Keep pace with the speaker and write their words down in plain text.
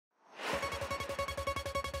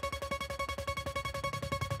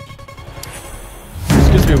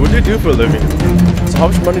Dude, what do you do for a living? So how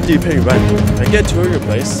much money do you pay rent? Can I get a tour of your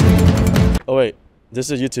place? Oh wait, this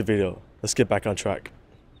is a YouTube video. Let's get back on track.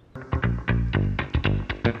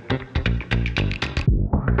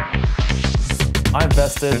 I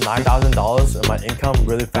invested $9,000 in my income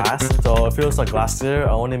really fast, so it feels like last year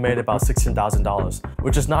I only made about $16,000,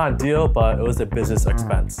 which is not ideal, but it was a business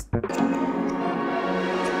expense.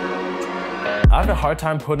 I have a hard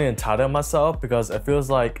time putting a title on myself because it feels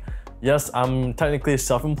like, yes, I'm technically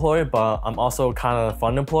self-employed, but I'm also kind of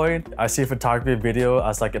fun-employed. I see photography video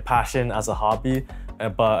as like a passion, as a hobby,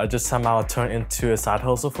 but it just somehow turned into a side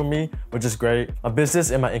hustle for me, which is great. My business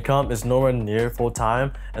and my income is nowhere near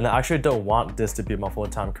full-time, and I actually don't want this to be my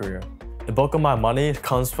full-time career. The bulk of my money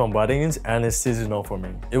comes from weddings and is seasonal for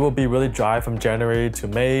me. It will be really dry from January to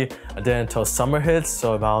May, and then until summer hits,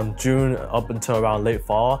 so around June up until around late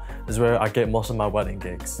fall is where I get most of my wedding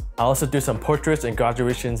gigs. I also do some portraits and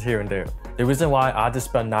graduations here and there. The reason why I had to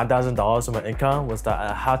spend $9,000 of my income was that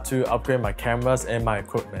I had to upgrade my cameras and my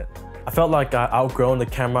equipment. I felt like I outgrown the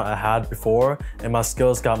camera I had before and my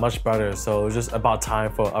skills got much better, so it was just about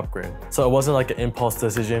time for an upgrade. So it wasn't like an impulse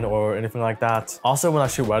decision or anything like that. Also, when I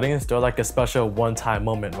shoot weddings, they're like a special one-time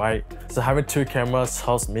moment, right? So having two cameras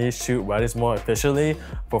helps me shoot weddings more efficiently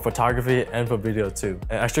for photography and for video too.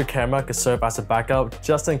 An extra camera could serve as a backup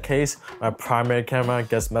just in case my primary camera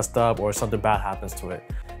gets messed up or something bad happens to it.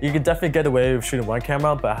 You can definitely get away with shooting one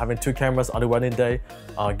camera, but having two cameras on the wedding day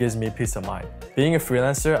gives me peace of mind. Being a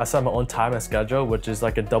freelancer, I set my own time and schedule, which is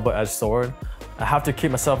like a double-edged sword. I have to keep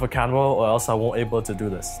myself accountable or else I won't be able to do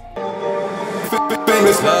this.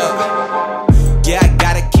 Yeah, I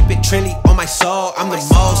gotta keep it trendy on my soul. I'm the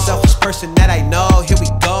most selfish person that I know. Here we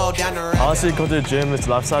go, down the road. Honestly, go to the gym is a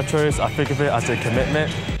lifestyle choice. I think of it as a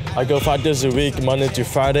commitment. I go 5 days a week, Monday to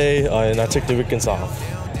Friday, and I take the weekends off.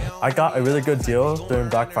 I got a really good deal during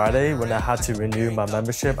Black Friday when I had to renew my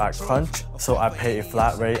membership at Crunch, so I pay a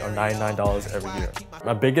flat rate of $99 every year.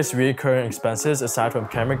 My biggest recurring expenses, aside from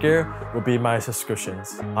camera gear, would be my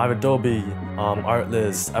subscriptions. I have Adobe,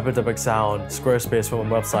 Artlist, Epidemic Sound, Squarespace for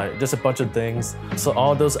my website, just a bunch of things. So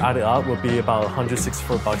all those added up would be about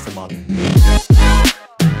 $164 a month.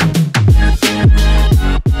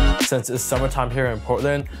 Since it's summertime here in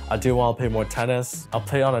Portland, I do want to play more tennis. I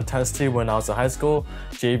played on a tennis team when I was in high school,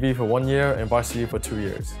 JV for 1 year, and varsity for 2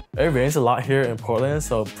 years. It rains a lot here in Portland,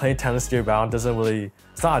 so playing tennis year-round it's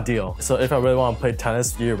not ideal. So if I really want to play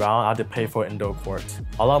tennis year-round, I have to pay for an indoor court.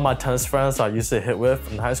 A lot of my tennis friends I used to hit with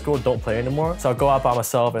in high school don't play anymore, so I go out by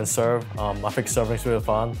myself and serve. I think serving is really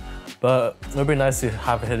fun, but it would be nice to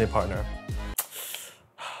have a hitting partner.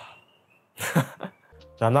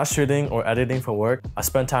 When I'm not shooting or editing for work, I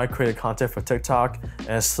spend time creating content for TikTok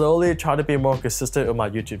and slowly try to be more consistent with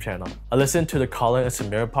my YouTube channel. I listened to the Colin and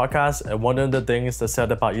Samir podcast, and one of the things they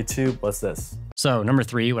said about YouTube was this. So number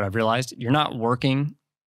 3, what I've realized, you're not working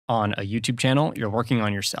on a YouTube channel, you're working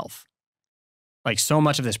on yourself. Like so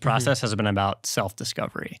much of this process has been about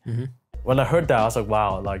self-discovery. When I heard that, I was like,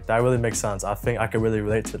 wow, like that really makes sense. I think I could really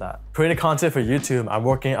relate to that. Creating content for YouTube, I'm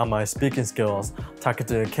working on my speaking skills, talking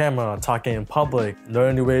to the camera, talking in public,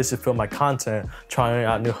 learning new ways to film my content, trying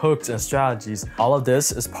out new hooks and strategies. All of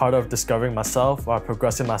this is part of discovering myself while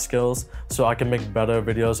progressing my skills so I can make better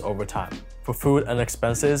videos over time. For food and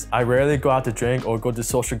expenses, I rarely go out to drink or go to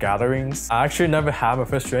social gatherings. I actually never had my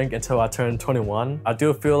first drink until I turned 21. I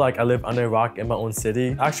do feel like I live under a rock in my own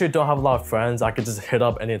city. I actually don't have a lot of friends I could just hit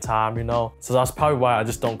up anytime, you know? So that's probably why I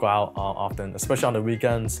just don't go out often, especially on the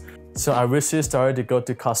weekends. So I recently started to go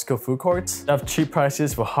to Costco food courts. They have cheap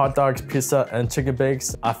prices for hot dogs, pizza, and chicken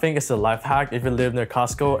bakes. I think it's a life hack if you live near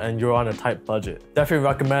Costco and you're on a tight budget. Definitely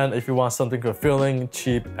recommend if you want something fulfilling,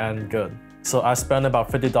 cheap, and good. So I spend about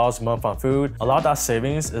 $50 a month on food. A lot of that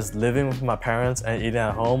savings is living with my parents and eating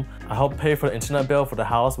at home. I help pay for the internet bill for the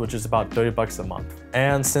house, which is about $30 a month.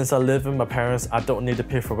 And since I live with my parents, I don't need to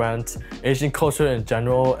pay for rent. Asian culture in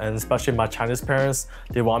general, and especially my Chinese parents,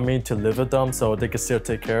 they want me to live with them so they can still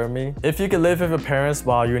take care of me. If you can live with your parents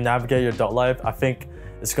while you navigate your adult life, I think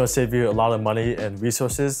it's gonna save you a lot of money and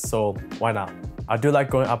resources, so why not? I do like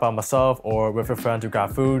going out by myself or with a friend to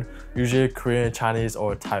grab food, usually Korean, Chinese,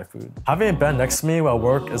 or Thai food. Having a bed next to me while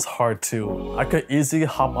work is hard too. I could easily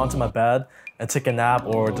hop onto my bed and take a nap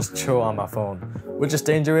or just chill on my phone, which is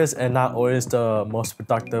dangerous and not always the most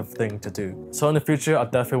productive thing to do. So in the future, I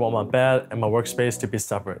definitely want my bed and my workspace to be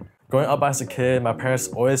separate. Growing up as a kid, my parents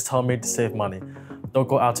always tell me to save money. Don't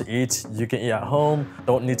go out to eat, you can eat at home.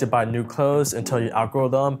 Don't need to buy new clothes until you outgrow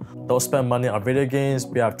them. Don't spend money on video games,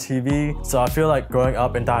 we have TV. So I feel like growing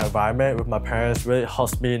up in that environment with my parents really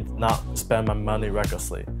helps me not spend my money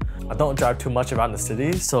recklessly. I don't drive too much around the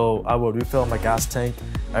city, so I will refill my gas tank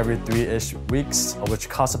every 3-ish weeks, which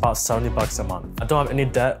costs about $70 a month. I don't have any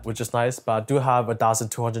debt, which is nice, but I do have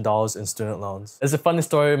 $1,200 in student loans. It's a funny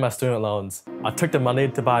story with my student loans. I took the money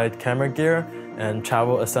to buy camera gear and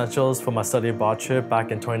travel essentials for my study abroad trip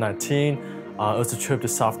back in 2019. It was a trip to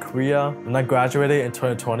South Korea. When I graduated in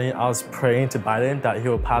 2020, I was praying to Biden that he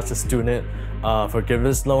will pass the student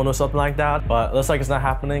forgiveness loan or something like that, but it looks like it's not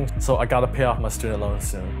happening, so I gotta pay off my student loan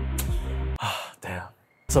soon. Damn.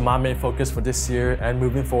 So my main focus for this year and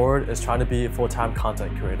moving forward is trying to be a full-time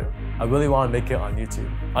content creator. I really want to make it on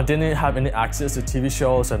YouTube. I didn't have any access to TV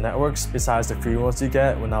shows or networks besides the free ones you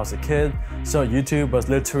get when I was a kid, so YouTube was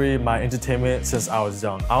literally my entertainment since I was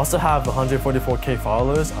young. I also have 144K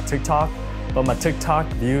followers on TikTok, but my TikTok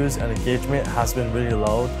views and engagement has been really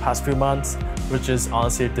low the past few months, which is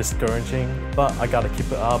honestly discouraging, but I gotta keep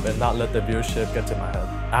it up and not let the viewership get to my head.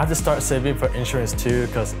 I have to start saving for insurance too,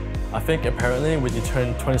 because I think apparently when you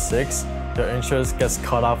turn 26, your insurance gets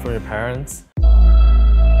cut off from your parents.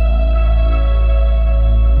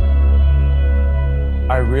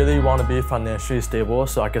 I really want to be financially stable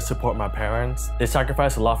so I can support my parents. They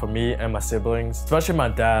sacrifice a lot for me and my siblings, especially my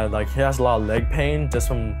dad. Like, he has a lot of leg pain just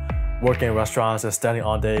from working in restaurants and standing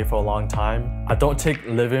all day for a long time. I don't take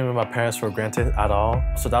living with my parents for granted at all.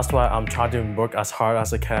 So that's why I'm trying to work as hard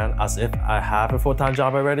as I can as if I have a full-time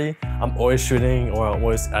job already. I'm always shooting or I'm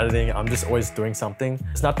always editing. I'm just always doing something.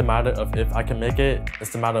 It's not the matter of if I can make it, it's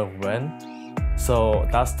the matter of when. So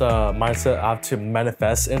that's the mindset I have to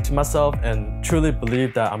manifest into myself and truly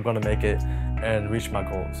believe that I'm gonna make it and reach my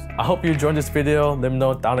goals. I hope you enjoyed this video. Let me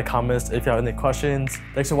know down in the comments if you have any questions.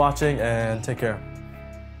 Thanks for watching and take care.